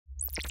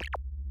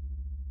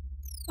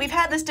We've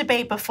had this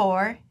debate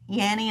before.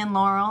 Yanny and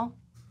Laurel.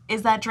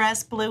 Is that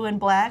dress blue and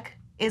black?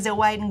 Is it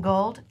white and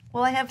gold?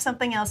 Well, I have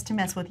something else to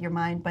mess with your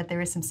mind, but there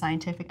is some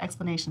scientific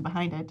explanation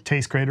behind it.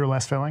 Taste greater,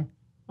 less filling?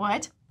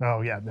 What?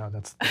 Oh, yeah, no,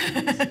 that's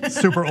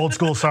super old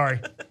school,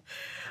 sorry.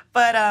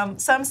 But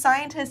some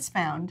scientists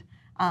found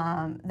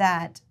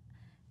that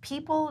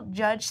people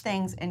judge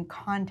things in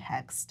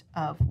context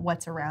of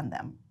what's around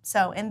them.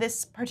 So in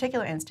this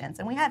particular instance,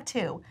 and we have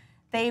two,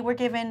 they were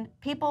given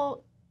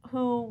people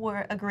who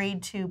were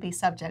agreed to be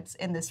subjects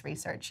in this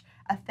research.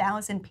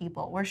 1,000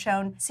 people were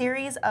shown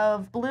series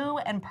of blue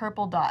and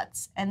purple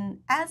dots. And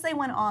as they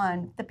went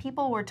on, the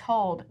people were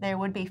told there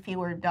would be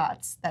fewer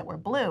dots that were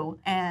blue,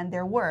 and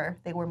they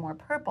were more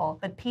purple.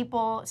 But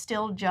people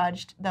still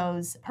judged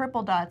those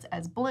purple dots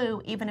as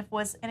blue, even if it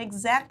was an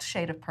exact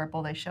shade of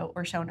purple they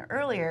were shown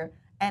earlier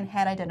and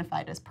had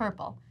identified as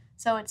purple.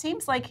 So it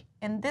seems like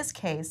in this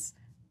case,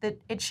 that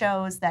it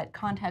shows that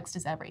context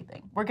is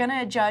everything. We're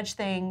gonna judge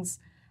things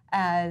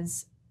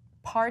as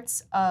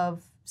parts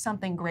of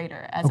something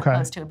greater as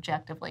opposed to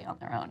objectively on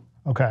their own.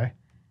 Okay.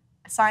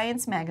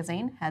 Science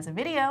magazine has a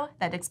video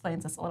that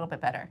explains this a little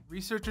bit better.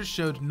 Researchers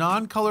showed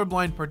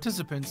non-colorblind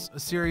participants a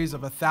series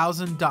of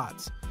 1,000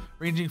 dots,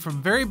 ranging from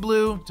very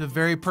blue to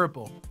very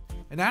purple,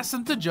 and asked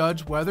them to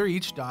judge whether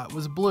each dot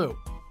was blue.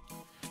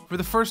 For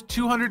the first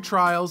 200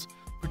 trials,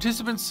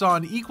 participants saw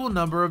an equal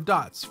number of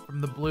dots from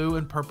the blue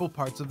and purple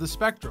parts of the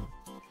spectrum.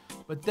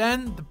 But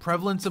then the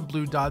prevalence of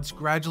blue dots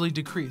gradually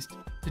decreased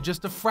to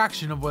just a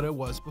fraction of what it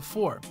was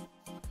before.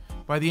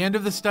 By the end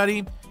of the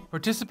study,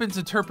 participants'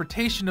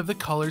 interpretation of the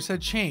colors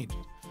had changed.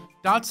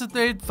 Dots that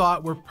they had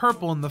thought were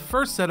purple in the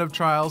first set of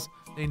trials,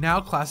 they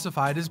now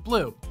classified as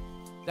blue.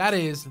 That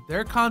is,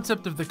 their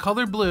concept of the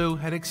color blue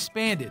had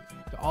expanded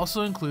to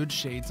also include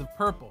shades of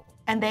purple.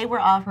 And they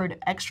were offered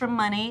extra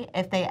money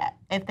if they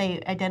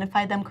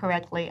identified them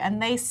correctly,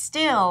 and they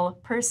still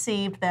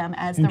perceived them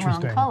as the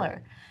wrong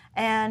color.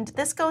 And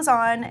this goes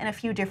on in a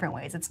few different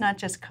ways. It's not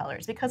just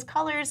colors, because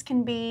colors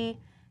can be,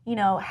 you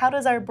know, how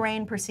does our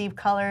brain perceive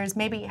colors?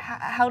 Maybe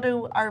how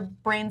do our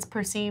brains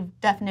perceive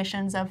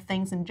definitions of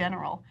things in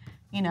general,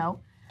 you know?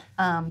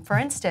 For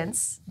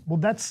instance. Well,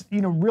 that's,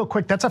 you know, real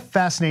quick, that's a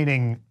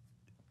fascinating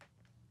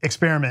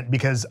experiment,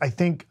 because I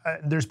think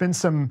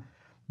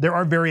there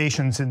are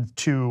variations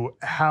into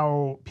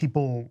how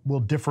people will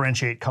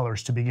differentiate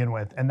colors to begin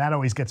with. And that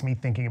always gets me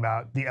thinking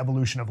about the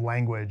evolution of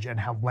language and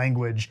how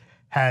language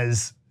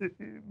has,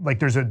 like,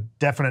 there's a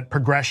definite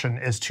progression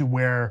as to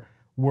where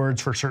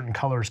words for certain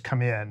colors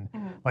come in.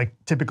 Like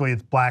typically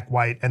it's black,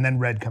 white, and then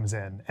red comes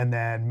in, and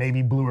then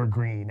maybe blue or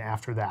green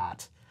after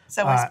that.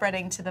 So we're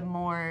spreading to the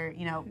more,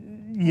 you know,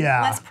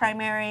 less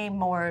primary,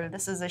 more,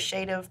 this is a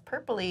shade of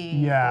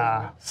purpley. Yeah,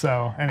 blue.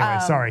 So anyway,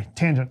 sorry,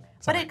 tangent.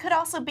 But it could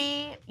also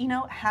be, you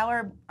know, how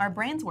our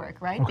brains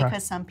work, right? Okay.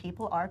 Because some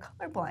people are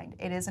colorblind.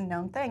 It is a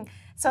known thing.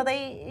 So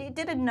they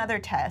did another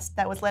test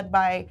that was led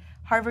by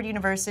Harvard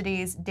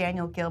University's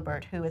Daniel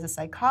Gilbert, who is a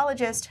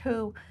psychologist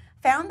who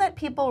found that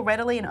people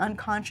readily and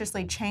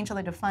unconsciously change how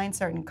they define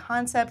certain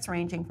concepts,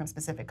 ranging from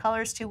specific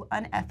colors to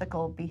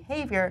unethical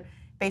behavior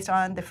based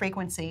on the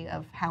frequency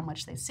of how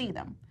much they see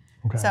them.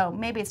 Okay. So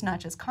maybe it's not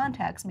just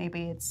context,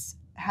 maybe it's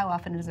how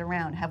often it is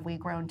around. Have we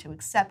grown to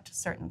accept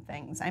certain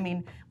things? I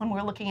mean, when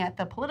we're looking at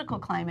the political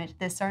climate,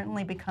 this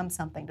certainly becomes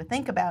something to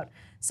think about.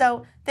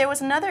 So there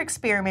was another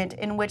experiment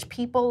in which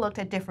people looked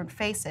at different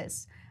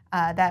faces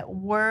that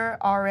were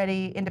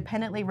already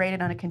independently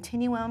rated on a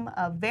continuum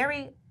of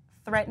very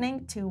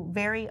threatening to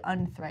very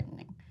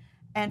unthreatening.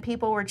 And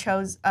people were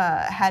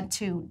had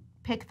to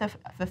pick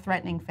the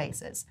threatening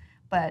faces.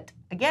 But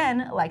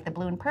again, like the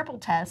blue and purple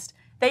test,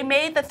 they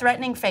made the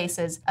threatening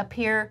faces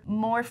appear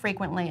more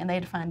frequently, and they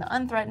defined the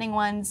unthreatening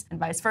ones, and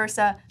vice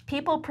versa.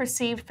 People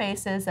perceived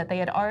faces that they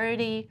had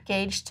already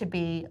gauged to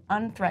be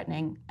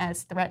unthreatening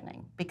as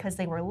threatening because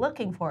they were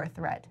looking for a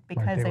threat,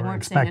 because they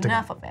weren't seeing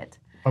enough of it.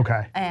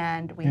 Okay.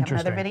 And we have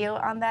another video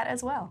on that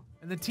as well.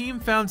 And the team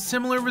found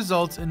similar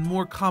results in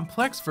more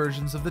complex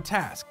versions of the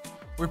task,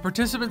 where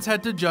participants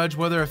had to judge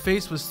whether a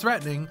face was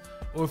threatening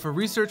or if a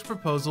research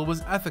proposal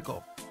was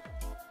ethical.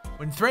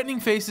 When threatening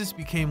faces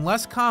became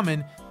less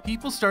common,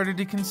 people started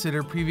to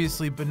consider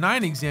previously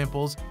benign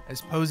examples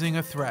as posing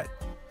a threat.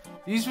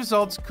 These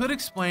results could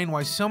explain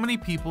why so many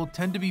people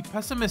tend to be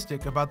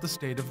pessimistic about the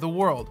state of the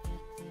world.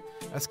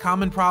 As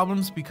common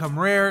problems become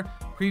rare,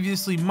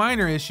 previously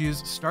minor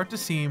issues start to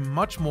seem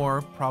much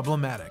more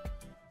problematic.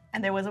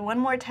 And there was one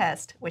more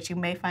test, which you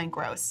may find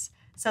gross.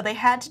 So they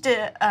had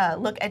to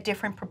look at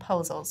different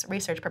proposals,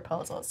 research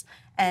proposals,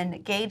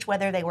 and gauge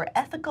whether they were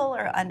ethical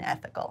or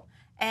unethical.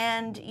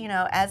 And, you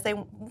know,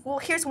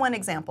 here's one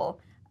example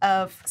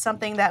of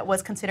something that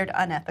was considered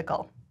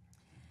unethical.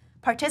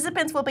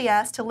 Participants will be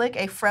asked to lick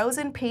a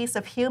frozen piece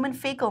of human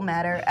fecal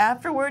matter.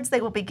 Afterwards,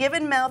 they will be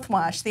given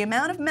mouthwash. The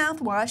amount of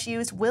mouthwash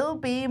used will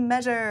be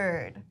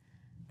measured.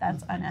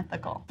 That's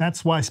unethical.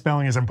 That's why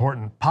spelling is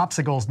important.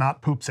 Popsicles,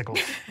 not poopsicles.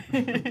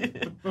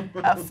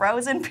 A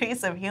frozen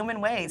piece of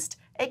human waste,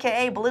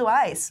 aka blue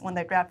ice, when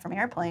they're dropped from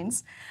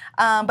airplanes.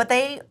 But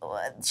they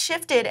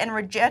shifted and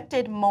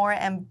rejected more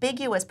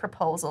ambiguous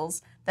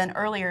proposals than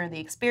earlier in the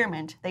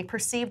experiment. They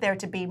perceived there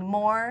to be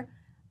more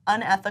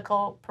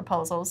unethical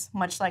proposals,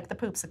 much like the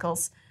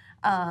poopsicles,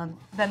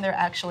 than there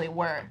actually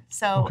were.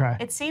 So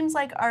it seems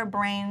like our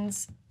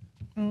brains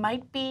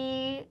might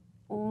be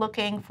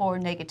looking for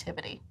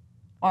negativity,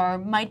 or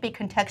might be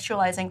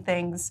contextualizing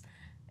things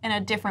in a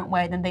different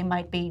way than they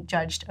might be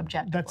judged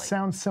objectively. That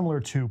sounds similar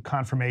to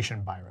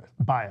confirmation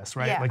bias,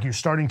 right? Yeah. Like you're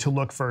starting to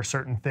look for a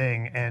certain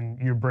thing and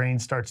your brain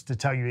starts to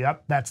tell you,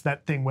 yep, that's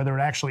that thing, whether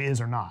it actually is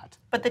or not.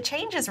 But the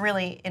change is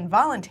really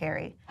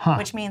involuntary,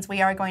 which means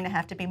we are going to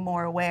have to be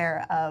more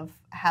aware of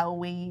how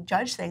we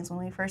judge things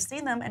when we first see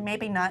them and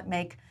maybe not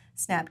make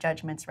snap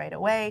judgments right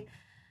away.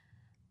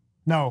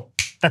 No,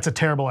 that's a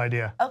terrible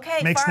idea. Okay,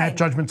 Make fine. snap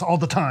judgments all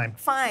the time.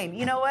 Fine,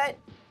 you know what?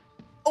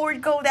 Or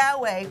go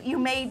that way. You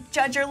may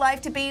judge your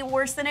life to be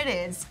worse than it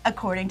is,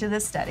 according to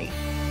this study.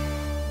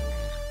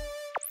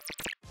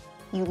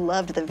 You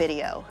loved the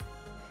video.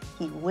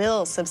 You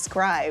will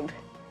subscribe.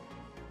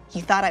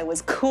 You thought I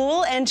was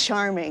cool and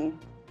charming.